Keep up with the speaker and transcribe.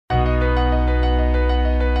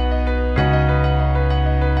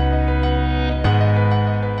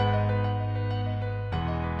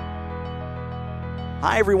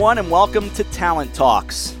Hi, everyone, and welcome to Talent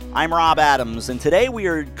Talks. I'm Rob Adams, and today we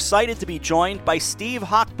are excited to be joined by Steve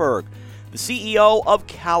Hochberg, the CEO of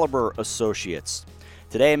Caliber Associates.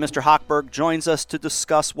 Today, Mr. Hochberg joins us to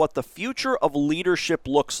discuss what the future of leadership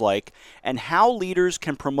looks like and how leaders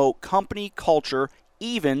can promote company culture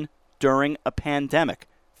even during a pandemic.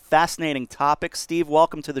 Fascinating topic. Steve,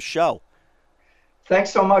 welcome to the show. Thanks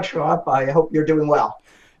so much, Rob. I hope you're doing well.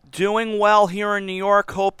 Doing well here in New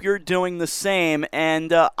York. Hope you're doing the same.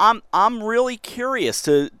 And I'm really curious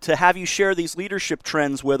to have you share these leadership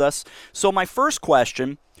trends with us. So my first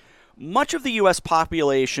question, much of the U.S.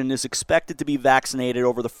 population is expected to be vaccinated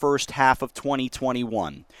over the first half of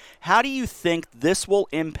 2021. How do you think this will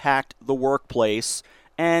impact the workplace?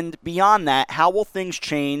 And beyond that, how will things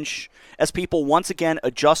change as people once again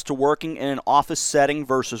adjust to working in an office setting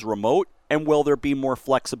versus remote? And will there be more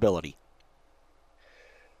flexibility?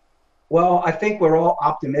 Well, I think we're all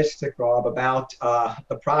optimistic, Rob, about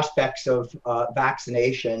the prospects of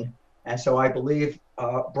vaccination. And so I believe,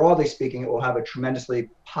 broadly speaking, it will have a tremendously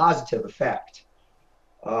positive effect.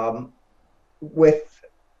 With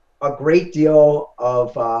a great deal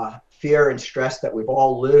of fear and stress that we've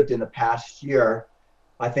all lived in the past year,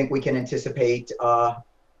 I think we can anticipate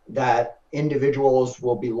that individuals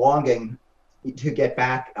will be longing to get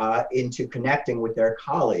back into connecting with their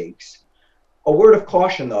colleagues. A word of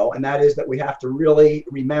caution, though, and that is that we have to really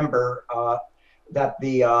remember that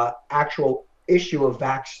the actual issue of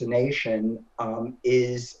vaccination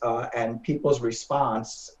and people's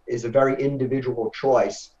response is a very individual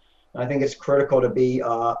choice. And I think it's critical to be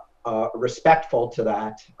respectful to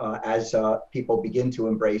that as people begin to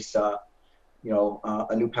embrace, a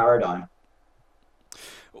new paradigm.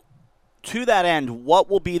 To that end, what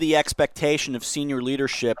will be the expectation of senior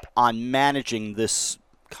leadership on managing this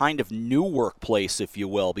kind of new workplace, if you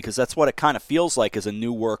will, because that's what it kind of feels like as a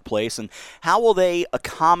new workplace, and how will they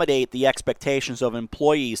accommodate the expectations of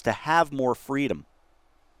employees to have more freedom?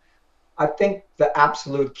 I think the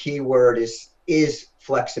absolute key word is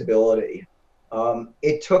flexibility.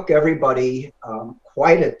 It took everybody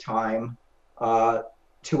quite a time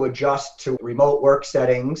to adjust to remote work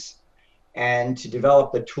settings and to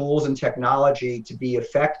develop the tools and technology to be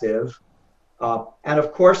effective, and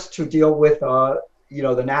of course to deal with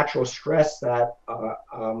the natural stress that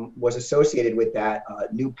was associated with that,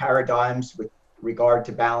 new paradigms with regard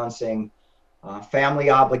to balancing family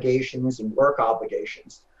obligations and work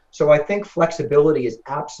obligations. So I think flexibility is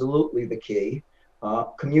absolutely the key.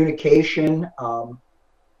 Communication,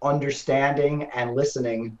 understanding, and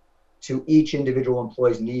listening to each individual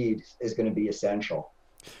employee's needs is going to be essential.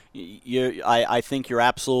 I think you're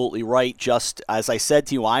absolutely right. Just as I said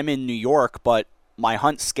to you, I'm in New York, but my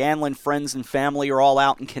Scanlon friends and family are all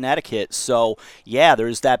out in Connecticut. So, yeah,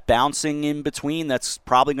 there's that bouncing in between that's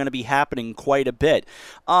probably going to be happening quite a bit.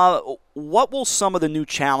 What will some of the new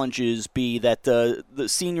challenges be that the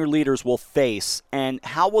senior leaders will face, and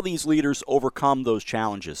how will these leaders overcome those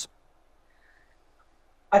challenges?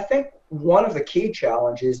 I think one of the key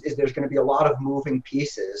challenges is there's going to be a lot of moving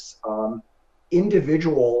pieces.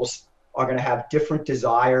 Individuals are going to have different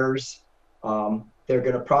desires. They're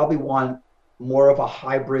going to probably want more of a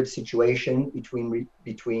hybrid situation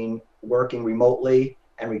between working remotely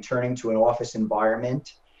and returning to an office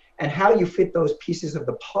environment. And how you fit those pieces of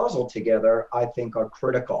the puzzle together, I think, are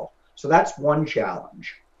critical. So that's one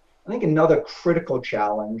challenge. I think another critical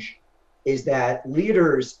challenge is that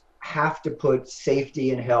leaders have to put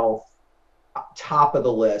safety and health top of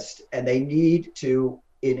the list, and they need to,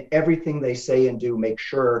 in everything they say and do, make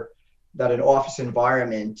sure that an office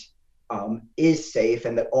environment is safe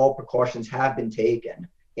and that all precautions have been taken,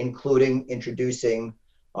 including introducing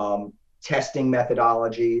testing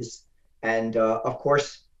methodologies and, of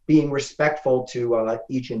course, being respectful to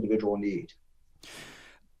each individual need.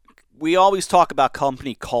 We always talk about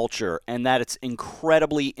company culture and that it's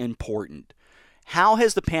incredibly important. How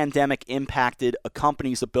has the pandemic impacted a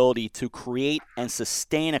company's ability to create and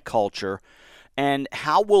sustain a culture? And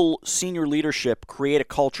how will senior leadership create a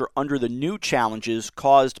culture under the new challenges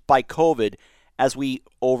caused by COVID as we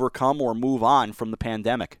overcome or move on from the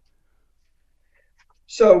pandemic?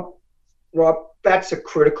 So, Rob, that's a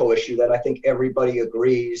critical issue that I think everybody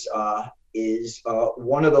agrees is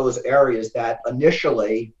one of those areas that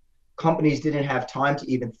initially companies didn't have time to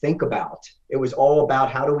even think about. It was all about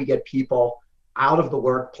how do we get people out of the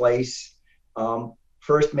workplace,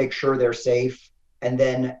 first make sure they're safe, and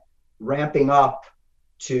then ramping up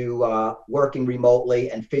to working remotely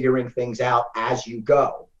and figuring things out as you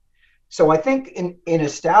go. So I think in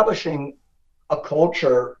establishing a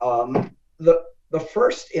culture, the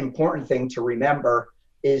first important thing to remember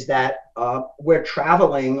is that we're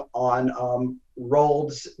traveling on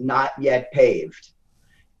roads not yet paved.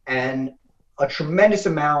 And a tremendous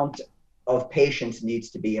amount of patience needs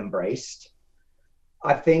to be embraced.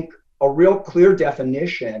 I think a real clear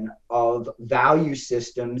definition of value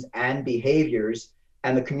systems and behaviors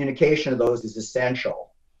and the communication of those is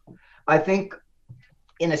essential. I think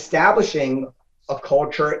in establishing a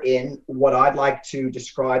culture in what I'd like to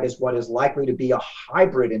describe as what is likely to be a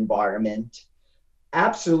hybrid environment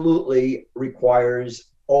absolutely requires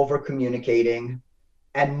over communicating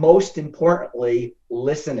and, most importantly,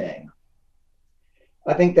 listening.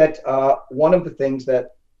 I think that one of the things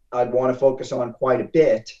that I'd want to focus on quite a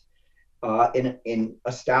bit in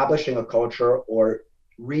establishing a culture or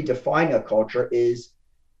redefining a culture is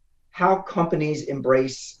how companies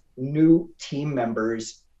embrace new team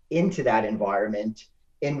members into that environment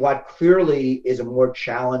in what clearly is a more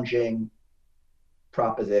challenging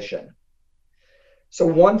proposition. So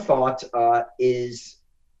one thought is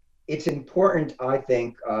it's important, I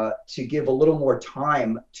think, to give a little more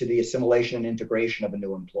time to the assimilation and integration of a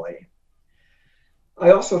new employee.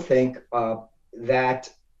 I also think that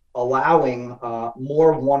allowing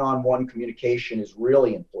more one-on-one communication is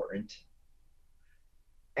really important.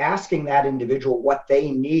 Asking that individual what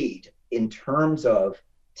they need in terms of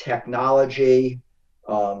technology,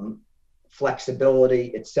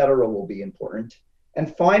 flexibility, et cetera, will be important.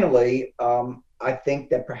 And finally, I think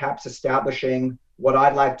that perhaps establishing what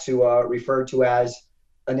I'd like to refer to as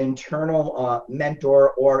an internal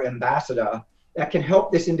mentor or ambassador that can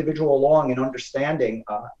help this individual along in understanding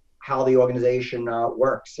how the organization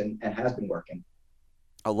works and has been working.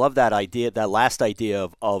 I love that idea, that last idea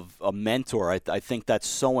of a mentor. I think that's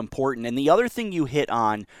so important. And the other thing you hit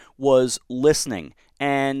on was listening.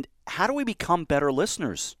 And how do we become better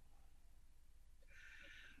listeners?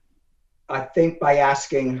 I think by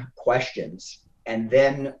asking questions and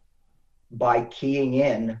then by keying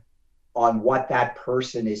in on what that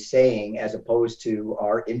person is saying as opposed to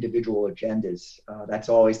our individual agendas. That's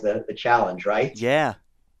always the challenge, right? Yeah,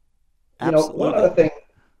 One absolutely. other thing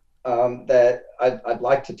that I'd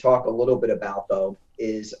like to talk a little bit about, though,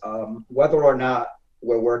 is whether or not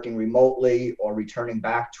we're working remotely or returning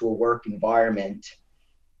back to a work environment,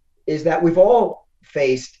 is that we've all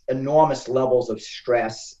faced enormous levels of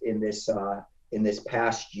stress in this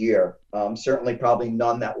past year. Certainly, probably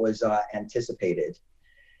none that was anticipated.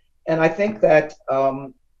 And I think that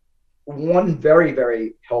one very,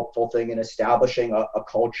 very helpful thing in establishing a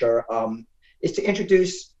culture is to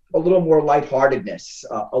introduce a little more lightheartedness,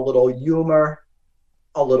 a little humor,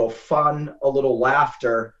 a little fun, a little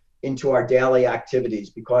laughter into our daily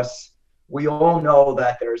activities, because we all know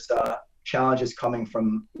that there's challenges coming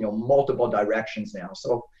from multiple directions now.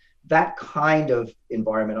 So that kind of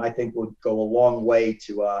environment, I think, would go a long way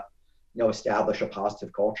to establish a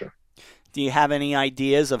positive culture. Do you have any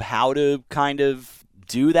ideas of how to kind of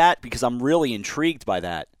do that? Because I'm really intrigued by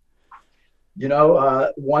that.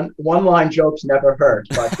 One line jokes never hurt,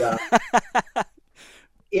 but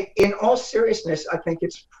in all seriousness, I think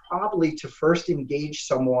it's probably to first engage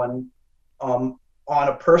someone on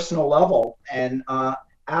a personal level and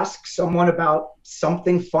ask someone about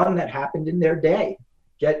something fun that happened in their day.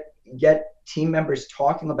 Get team members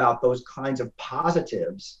talking about those kinds of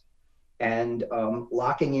positives and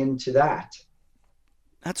locking into that.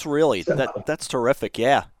 That's that's terrific.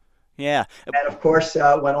 Yeah, yeah. And of course,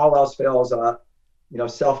 when all else fails,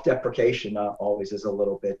 self-deprecation always is a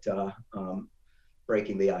little bit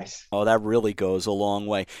breaking the ice. Oh, that really goes a long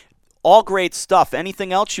way. All great stuff.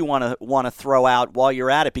 Anything else you want to throw out while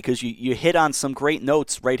you're at it? Because you hit on some great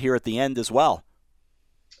notes right here at the end as well.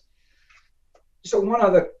 So one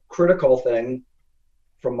other critical thing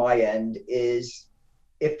from my end is,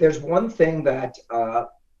 if there's one thing that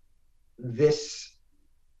this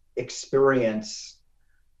experience,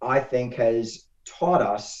 I think, has taught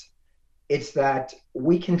us, it's that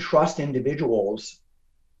we can trust individuals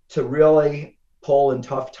to really pull in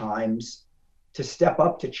tough times, to step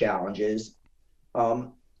up to challenges.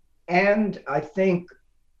 And I think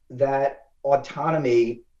that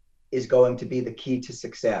autonomy is going to be the key to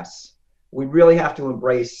success. We really have to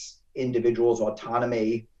embrace individuals'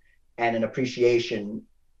 autonomy and an appreciation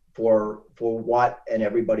for what and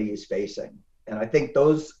everybody is facing. And I think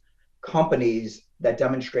those companies that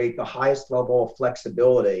demonstrate the highest level of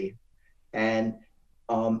flexibility and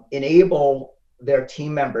enable their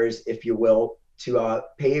team members, if you will, to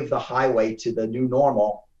pave the highway to the new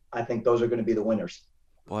normal, I think those are going to be the winners.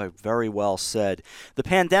 Boy, very well said. The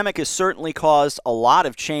pandemic has certainly caused a lot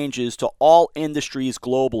of changes to all industries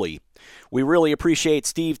globally. We really appreciate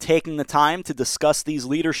Steve taking the time to discuss these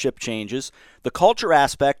leadership changes. The culture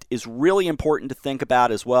aspect is really important to think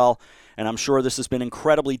about as well, and I'm sure this has been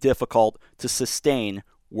incredibly difficult to sustain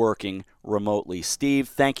working remotely. Steve,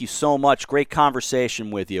 thank you so much. Great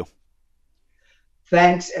conversation with you.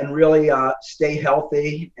 Thanks, and really stay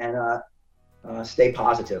healthy and stay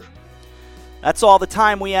positive. That's all the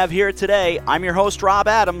time we have here today. I'm your host, Rob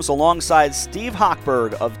Adams, alongside Steve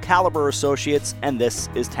Hochberg of Caliber Associates, and this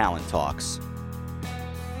is Talent Talks.